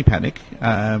semi-panic.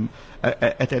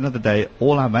 At the end of the day,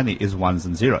 all our money is ones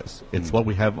and zeros. It's what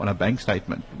we have on a bank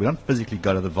statement. We don't physically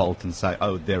go to the vault and say,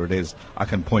 oh, there it is, I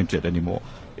can point it anymore.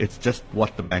 It's just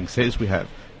what the bank says we have.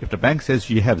 If the bank says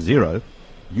you have zero,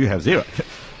 you have zero.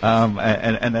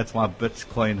 And that's why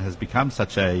Bitcoin has become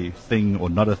such a thing or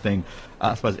not a thing.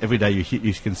 I suppose every day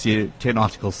you can see 10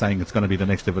 articles saying it's going to be the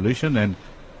next evolution and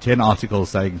 10 articles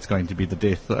saying it's going to be the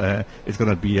death. It's going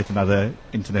to be yet another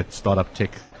internet startup tech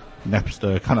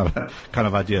Napster kind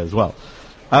of idea as well.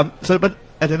 But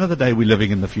at the end of the day, we're living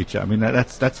in the future. I mean,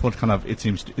 that's what kind of it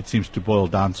seems to boil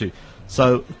down to.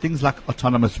 So things like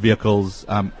autonomous vehicles,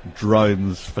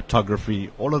 drones, photography,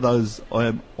 all of those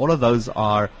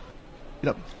are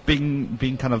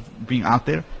being out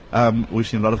there. We've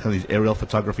seen a lot of kind of these aerial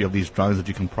photography of these drones that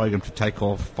you can program to take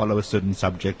off, follow a certain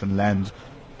subject, and land,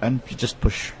 and you just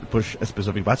push a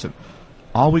specific button.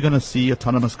 Are we going to see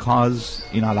autonomous cars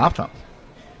in our lifetime?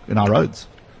 In our roads?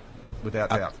 Without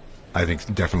doubt. I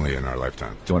think definitely in our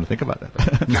lifetime. Do you want to think about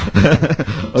that?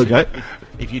 No. Okay.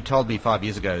 If you told me 5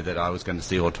 years ago that I was going to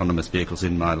see autonomous vehicles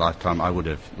in my lifetime, I would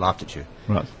have laughed at you.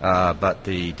 Right. But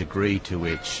the degree to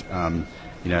which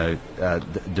the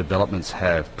developments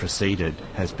have proceeded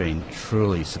has been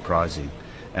truly surprising.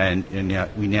 And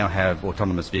we now have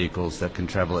autonomous vehicles that can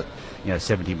travel at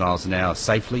 70 miles an hour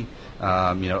safely.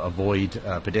 Avoid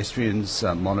pedestrians,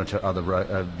 monitor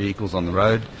other vehicles on the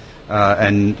road,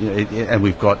 and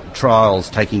we've got trials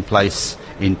taking place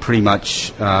in pretty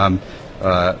much in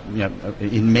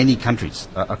many countries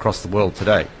across the world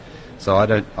today. So I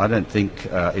don't think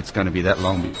it's going to be that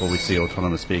long before we see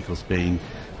autonomous vehicles being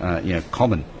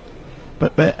common.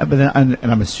 But then, and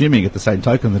I'm assuming at the same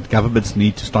token that governments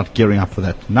need to start gearing up for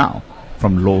that now,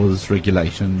 from laws,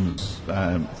 regulations,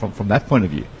 from that point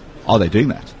of view. Are they doing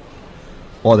that?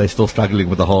 Or are they still struggling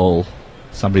with the whole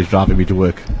somebody's driving me to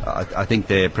work? I think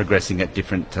they're progressing at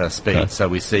different speeds. Okay. So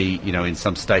we see, in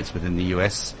some states within the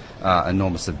US,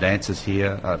 enormous advances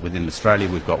here. Within Australia,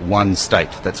 we've got one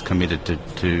state that's committed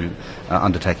to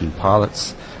undertaking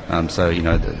pilots. So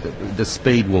the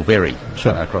speed will vary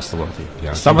across the world here.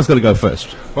 Yeah. Someone's got to go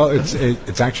first. Well,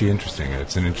 it's actually interesting.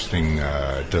 It's an interesting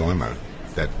dilemma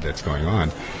that's going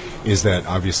on. Is that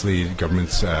obviously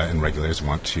governments and regulators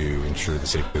want to ensure the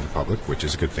safety of the public, which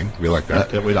is a good thing. We like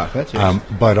that. We like that, yes.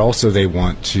 But also they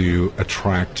want to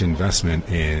attract investment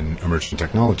in emerging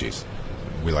technologies.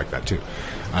 We like that too.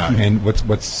 And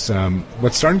what's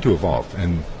starting to evolve,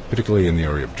 and particularly in the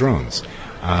area of drones,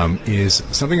 is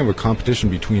something of a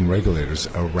competition between regulators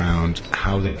around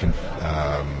how they can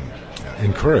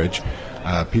encourage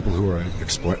people who are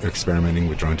experimenting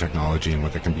with drone technology and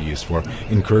what that can be used for,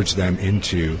 encourage them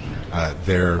into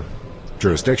their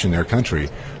jurisdiction, their country,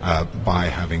 by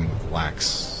having lax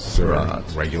certain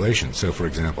regulations. So, for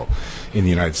example, in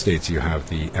the United States, you have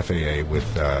the FAA with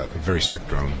very strict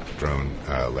drone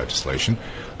legislation.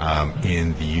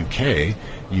 In the UK,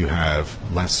 you have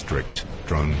less strict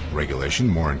drone regulation,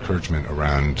 more encouragement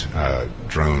around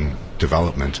drone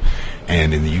development.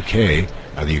 And in the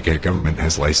UK government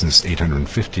has licensed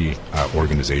 850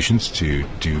 organizations to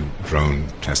do drone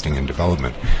testing and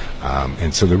development.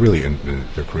 And so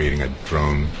they're creating a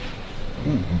drone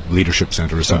leadership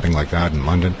center or something like that in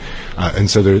London. And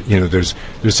so there's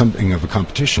something of a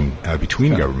competition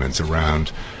between governments around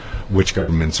which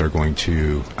governments are going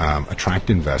to attract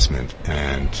investment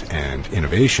and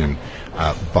innovation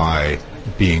by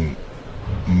being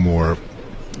more,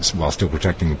 while still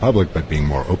protecting the public, but being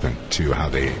more open to how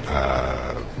they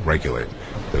regulate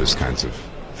those kinds of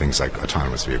things like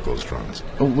autonomous vehicles, drones.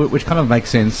 Which kind of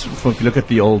makes sense if you look at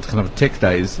the old kind of tech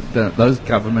days. Those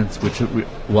governments which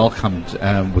welcomed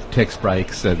with tax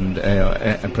breaks and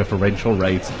preferential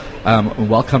rates,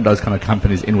 welcomed those kind of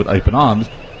companies in with open arms,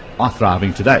 are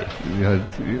thriving today.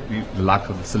 The like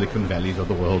of the Silicon Valleys of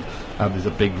the world. There's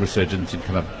a big resurgence in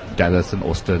kind of Dallas and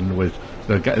Austin, where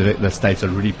the states are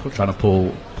really trying to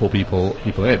pull people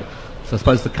in. So I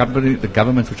suppose the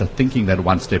governments which are thinking that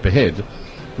one step ahead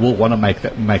will want to make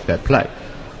that play.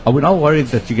 Are we not worried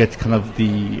that you get kind of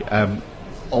the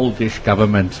oldish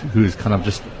government who's kind of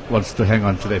just wants to hang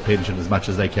on to their pension as much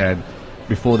as they can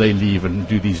before they leave and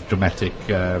do these dramatic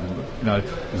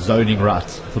zoning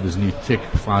rights for this new tech,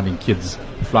 finding kids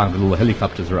flying the little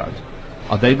helicopters around?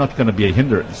 Are they not going to be a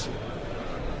hindrance?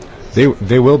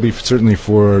 They will be, certainly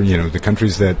for the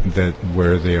countries that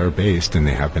where they are based, and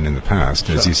they have been in the past.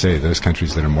 As you say, those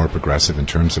countries that are more progressive in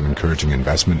terms of encouraging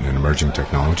investment in emerging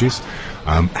technologies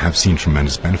have seen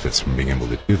tremendous benefits from being able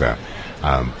to do that.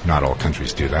 Not all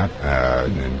countries do that,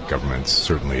 and governments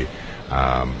certainly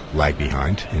lag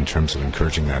behind in terms of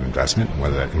encouraging that investment.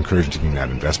 Whether that encouraging that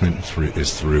investment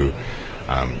is through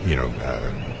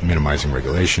minimizing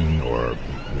regulation, or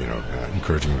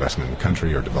encouraging investment in the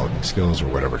country, or developing skills, or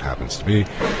whatever it happens to be,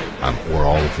 or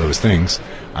all of those things.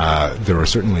 There are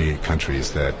certainly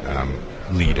countries that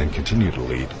lead and continue to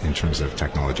lead in terms of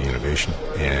technology innovation,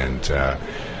 and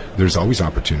there's always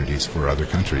opportunities for other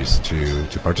countries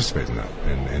to participate in that,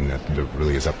 and that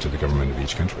really is up to the government of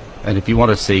each country. And if you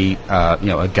want to see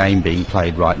a game being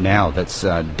played right now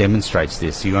that demonstrates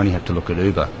this, you only have to look at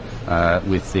Uber.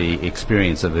 With the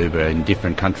experience of Uber in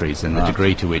different countries, and the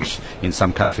degree to which in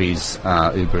some countries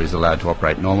Uber is allowed to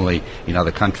operate normally. In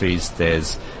other countries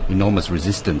there's enormous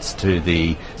resistance to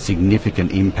the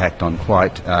significant impact on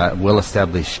quite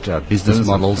well-established business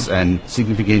models and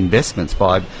significant investments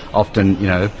by often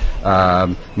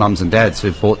mums and dads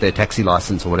who've bought their taxi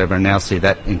license or whatever, and now see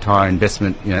that entire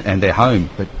investment and their home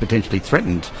but potentially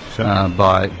threatened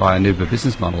by an Uber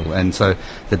business model. And so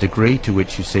the degree to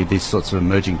which you see these sorts of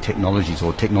emerging technologies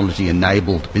or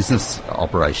technology-enabled business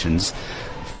operations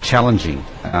challenging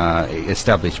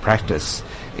established practice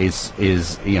is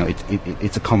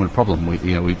it's a common problem.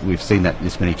 We've seen that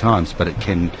this many times, but it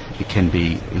can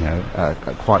be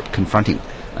quite confronting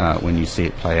when you see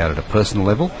it play out at a personal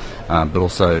level. But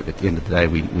also at the end of the day,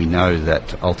 we know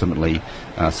that ultimately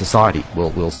society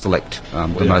will select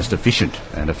the most efficient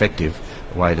and effective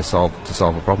way to solve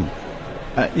a problem.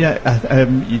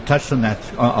 You touched on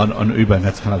that on Uber, and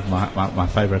that's kind of my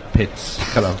favorite pets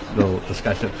kind of little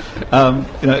discussion.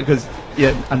 Because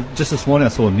Yeah, and just this morning I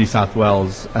saw New South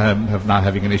Wales have now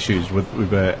having an issues with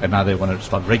Uber, and now they want to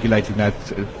start regulating that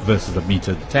versus a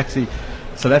metered taxi.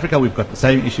 South Africa, we've got the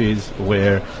same issues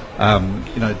where,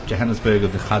 Johannesburg or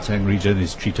the Gauteng region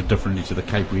is treated differently to the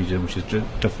Cape region, which is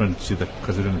different to the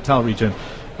KwaZulu-Natal region.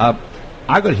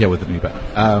 I got here with an Uber,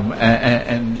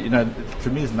 and to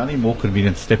me, there's nothing more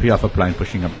convenient stepping off a plane,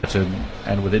 pushing a button,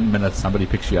 and within minutes somebody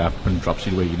picks you up and drops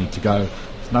you where you need to go.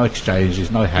 There's no exchange,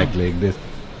 there's no haggling.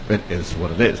 It is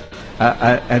what it is.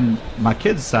 And my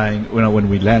kid's saying, when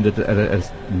we landed at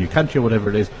a new country or whatever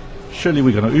it is, surely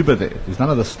we're going to Uber there. There's none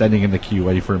of this standing in the queue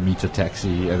waiting for a meter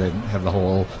taxi and then have the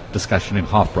whole discussion in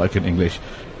half-broken English.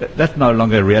 That's no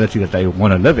longer a reality that they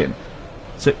want to live in.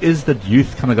 So is the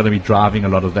youth kind of going to be driving a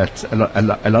lot of that, a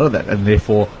lot of that, and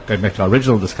therefore, going back to our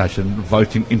original discussion,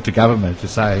 voting into government to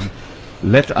saying,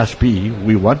 let us be,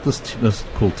 we want this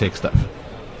cool tech stuff.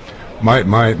 My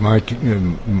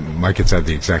kids have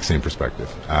the exact same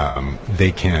perspective.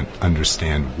 They can't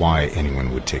understand why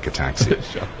anyone would take a taxi.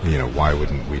 Sure. Why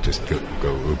wouldn't we just go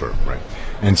Uber, right?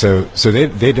 And so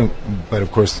they don't. But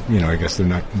of course, I guess they're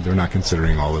not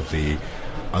considering all of the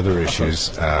other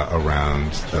issues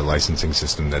around the licensing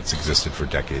system that's existed for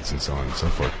decades and so on and so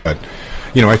forth. But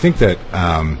I think that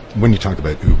when you talk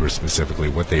about Uber specifically,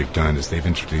 what they've done is they've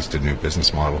introduced a new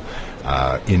business model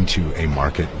into a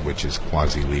market which is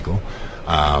quasi-legal,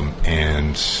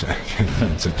 and so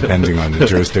depending on the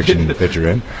jurisdiction that you're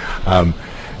in,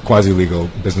 quasi-legal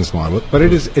business model. But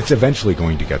it's eventually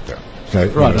going to get there.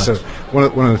 Right. So one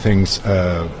of the things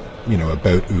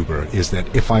about Uber is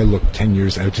that if I look 10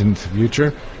 years out into the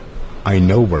future, I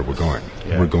know where we're going.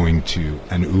 Yeah. We're going to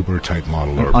an Uber-type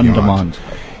model or on beyond. Demand.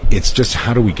 It's just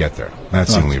how do we get there?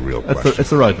 That's the only real question.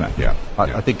 It's a roadmap. Yeah.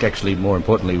 I think actually more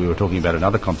importantly, we were talking about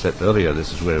another concept earlier.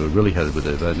 This is where we're really headed with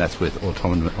Uber, and that's with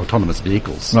autonomous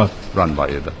vehicles run by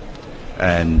Uber.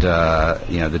 And,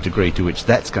 the degree to which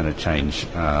that's going to change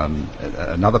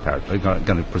another paradigm,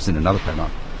 going to present another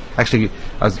paradigm. Actually,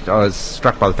 I was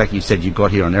struck by the fact you said you got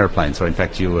here on an airplane, so in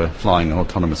fact you were flying an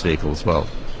autonomous vehicle as well.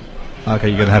 Okay,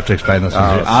 you're going to have to explain this.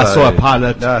 I saw a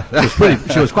pilot.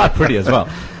 She was quite pretty as well.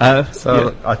 I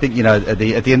think, at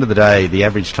the end of the day, the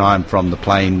average time from the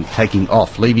plane taking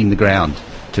off, leaving the ground,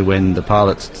 to when the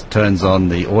pilot turns on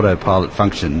the autopilot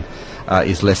function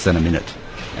is less than a minute.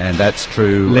 And that's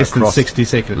true Less than 60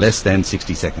 seconds. Less than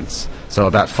 60 seconds. So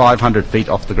about 500 feet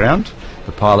off the ground,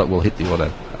 the pilot will hit the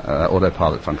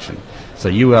autopilot function. So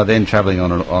you are then travelling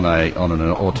on an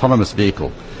autonomous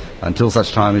vehicle until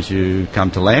such time as you come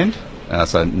to land.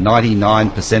 So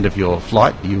 99% of your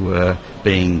flight you were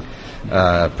being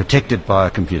protected by a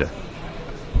computer.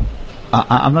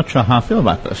 I'm not sure how I feel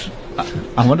about this.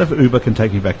 I wonder if Uber can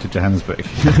take you back to Johannesburg.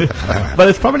 But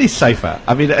it's probably safer.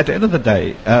 I mean, at the end of the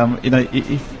day,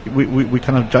 if we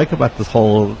kind of joke about this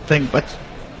whole thing, but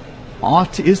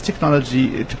is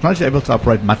technology able to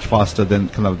operate much faster than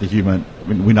kind of the human? I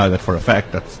mean, we know that for a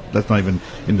fact. That's not even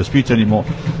in dispute anymore.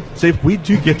 So if we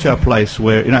do get to a place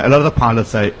where, a lot of the pilots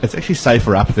say it's actually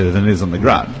safer up there than it is on the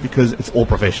ground because it's all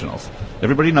professionals.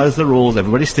 Everybody knows the rules.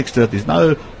 Everybody sticks to it. There's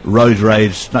no road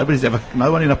rage.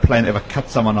 No one in a plane ever cut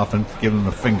someone off and give them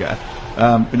a finger.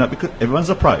 Because everyone's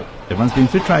a pro. Everyone's been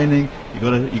through training. You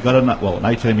got to know. Well, in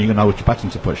ATM, you got to know which button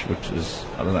to push, which is,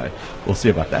 I don't know. We'll see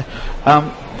about that.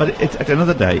 But at the end of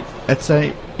the day,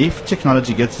 if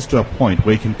technology gets us to a point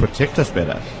where it can protect us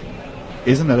better,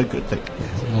 isn't that a good thing?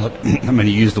 Well, I mean,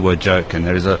 you use the word joke, and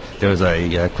there is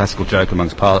a classical joke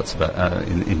amongst pilots about,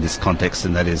 in this context,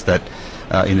 and that is that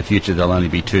in the future there'll only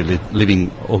be two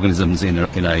living organisms in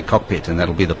a cockpit, and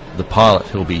that'll be the pilot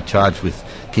who'll be charged with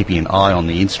keeping an eye on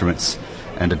the instruments,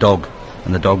 and a dog,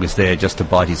 and the dog is there just to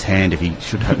bite his hand if he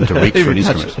should happen to reach for an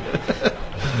instrument.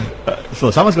 So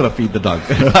someone's got to feed the dog,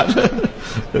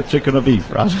 the chicken or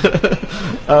beef, right?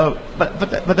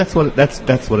 But that's what it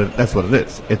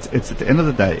is. It's at the end of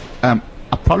the day, our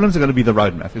problems are going to be the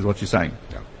roadmap, is what you're saying.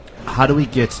 Yeah. How do we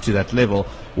get to that level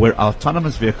where our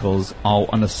autonomous vehicles are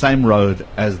on the same road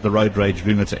as the road rage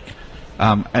lunatic?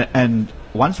 And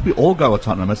once we all go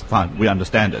autonomous, fine, we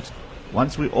understand it.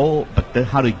 But then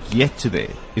how to get to there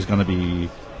is going to be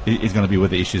where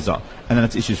the issues are. And then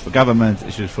it's issues for government,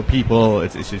 issues for people,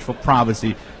 it's issues for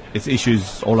privacy, it's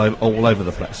issues all over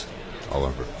the place. All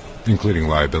over. Including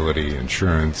liability,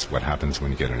 insurance, what happens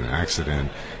when you get in an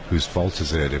accident, whose fault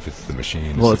is it, if it's the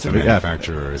machine, is it the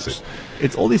manufacturer, is it...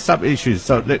 It's all these sub-issues.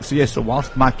 So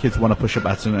whilst my kids want to push a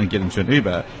button and get into an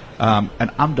Uber,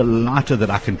 and I'm delighted that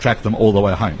I can track them all the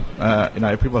way home.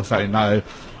 People say, no,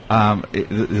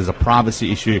 there's a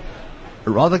privacy issue.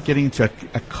 Rather getting into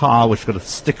a car which got a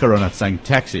sticker on it saying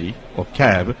taxi or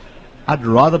cab, I'd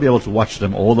rather be able to watch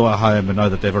them all the way home and know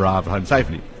that they've arrived home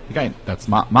safely. Again, that's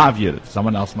my view.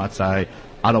 Someone else might say,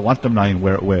 I don't want them knowing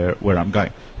where I'm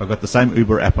going. I've got the same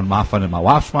Uber app on my phone and my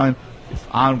wife's phone. If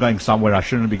I'm going somewhere I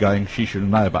shouldn't be going, she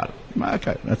shouldn't know about it.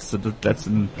 Okay,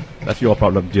 that's your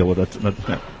problem. Deal with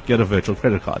it. Get a virtual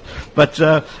credit card. But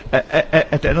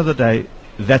at the end of the day,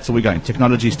 that's where we're going.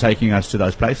 Technology is taking us to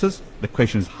those places. The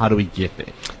question is, how do we get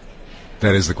there?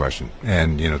 That is the question,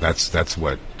 and that's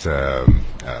what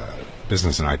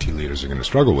business and IT leaders are going to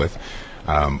struggle with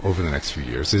over the next few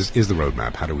years. Is the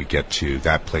roadmap? How do we get to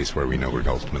that place where we know we're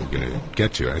ultimately going to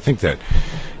get to? I think that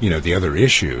the other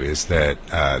issue is that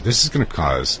this is going to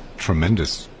cause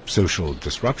tremendous social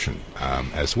disruption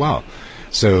as well.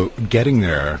 So getting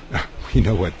there, we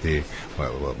know what the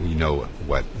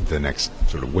next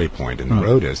sort of waypoint in the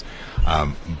road is,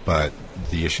 but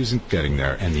the issues in getting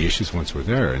there, and the issues once we're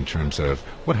there, in terms of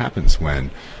what happens when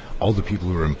all the people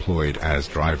who are employed as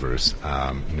drivers,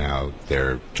 now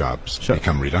their jobs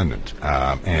become redundant,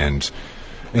 and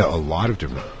a lot of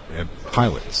different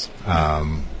pilots.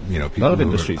 People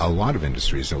a lot of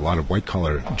industries, a lot of white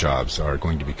collar jobs are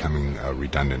going to be becoming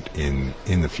redundant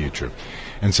in the future,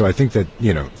 and so I think that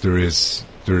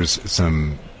there's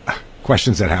some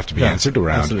questions that have to be answered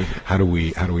around how do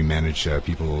we manage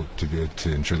people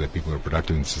to ensure that people are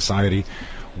productive in society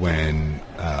when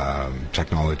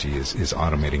technology is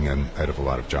automating them out of a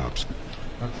lot of jobs.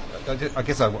 I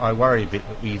guess I worry a bit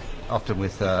that we often,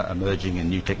 with emerging and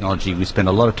new technology, we spend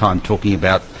a lot of time talking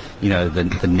about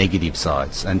the negative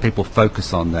sides, and people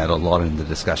focus on that a lot in the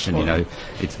discussion. You're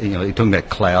talking about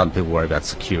cloud, people worry about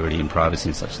security and privacy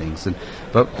and such things.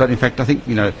 But in fact, I think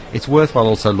it's worthwhile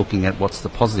also looking at what's the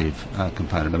positive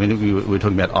component. I mean, we were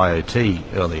talking about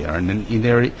IoT earlier, and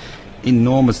there are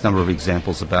enormous number of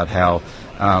examples about how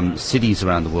cities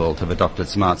around the world have adopted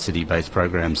smart city-based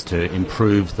programs to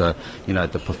improve the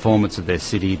performance of their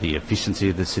city, the efficiency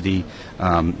of the city,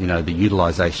 the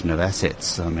utilisation of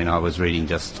assets. I mean, I was reading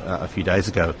just a few days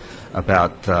ago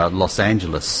about Los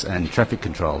Angeles and traffic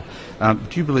control. Do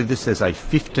you believe this? There's a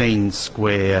 15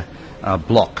 square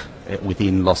block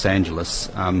within Los Angeles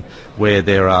where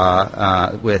there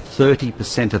are where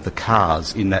 30% of the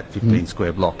cars in that 15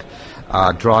 square block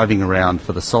are driving around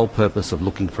for the sole purpose of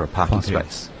looking for a parking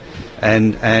space,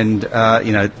 and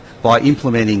by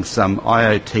implementing some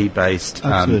IoT-based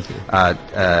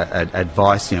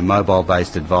advice,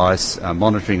 mobile-based advice,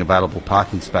 monitoring available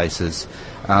parking spaces,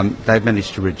 they've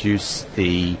managed to reduce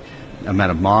the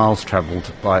amount of miles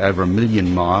travelled by over 1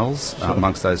 million miles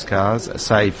amongst those cars,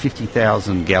 save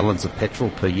 50,000 gallons of petrol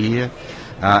per year,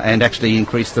 and actually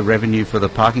increase the revenue for the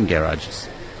parking garages.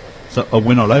 So a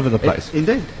win all over the place.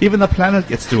 Indeed. Even the planet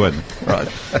gets to win. Right.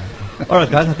 All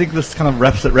right, guys, I think this kind of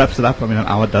wraps it up. I mean, an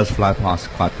hour does fly past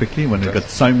quite quickly when we've got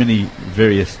so many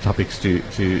various topics to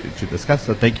discuss.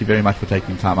 So thank you very much for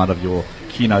taking time out of your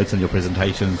keynotes and your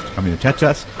presentations to come in and chat to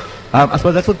us. I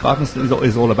suppose that's what Gartner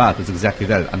is all about. It's exactly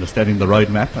that, understanding the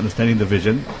roadmap, understanding the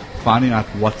vision, finding out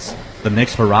what's the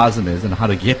next horizon is and how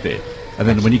to get there. And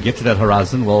then when you get to that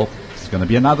horizon, well, there's going to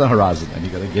be another horizon, and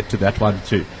you've got to get to that one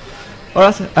too. All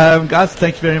right, guys,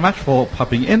 thank you very much for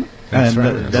popping in. Thanks,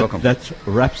 and that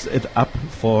wraps it up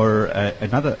for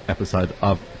another episode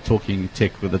of Talking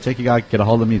Tech with the Techie Guy. Get a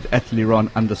hold of me at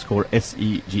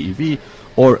Leron_SEGEV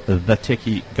or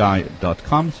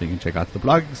thetechieguy.com, so you can check out the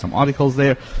blog, some articles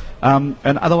there. And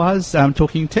otherwise,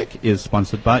 Talking Tech is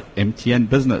sponsored by MTN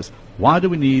Business. What do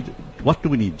we need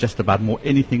just about more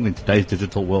anything in today's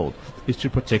digital world is to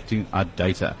protecting our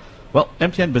data. Well,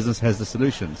 MTN Business has the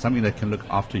solution, something that can look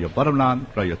after your bottom line,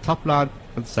 grow your top line,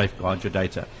 and safeguard your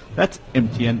data. That's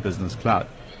MTN Business Cloud.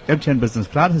 MTN Business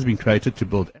Cloud has been created to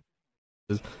build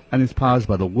and is powered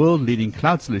by the world-leading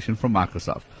cloud solution from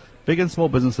Microsoft. Big and small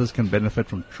businesses can benefit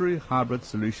from true hybrid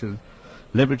solutions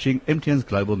leveraging MTN's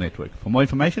global network. For more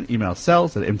information, email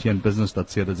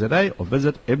sales@mtnbusiness.co.za or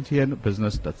visit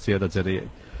mtnbusiness.co.za.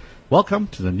 Welcome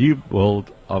to the new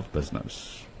world of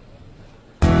business.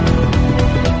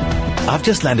 I've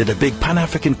just landed a big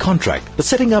Pan-African contract, but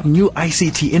setting up new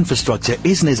ICT infrastructure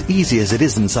isn't as easy as it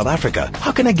is in South Africa.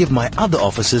 How can I give my other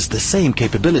offices the same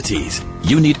capabilities?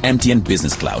 You need MTN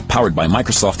Business Cloud, powered by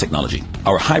Microsoft technology.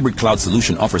 Our hybrid cloud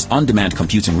solution offers on-demand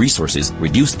computing resources,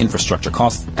 reduced infrastructure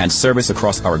costs, and service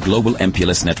across our global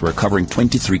MPLS network covering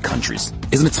 23 countries.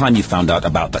 Isn't it time you found out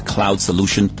about the cloud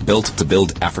solution built to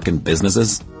build African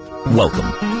businesses?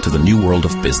 Welcome to the new world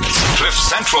of business.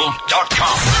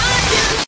 CliffCentral.com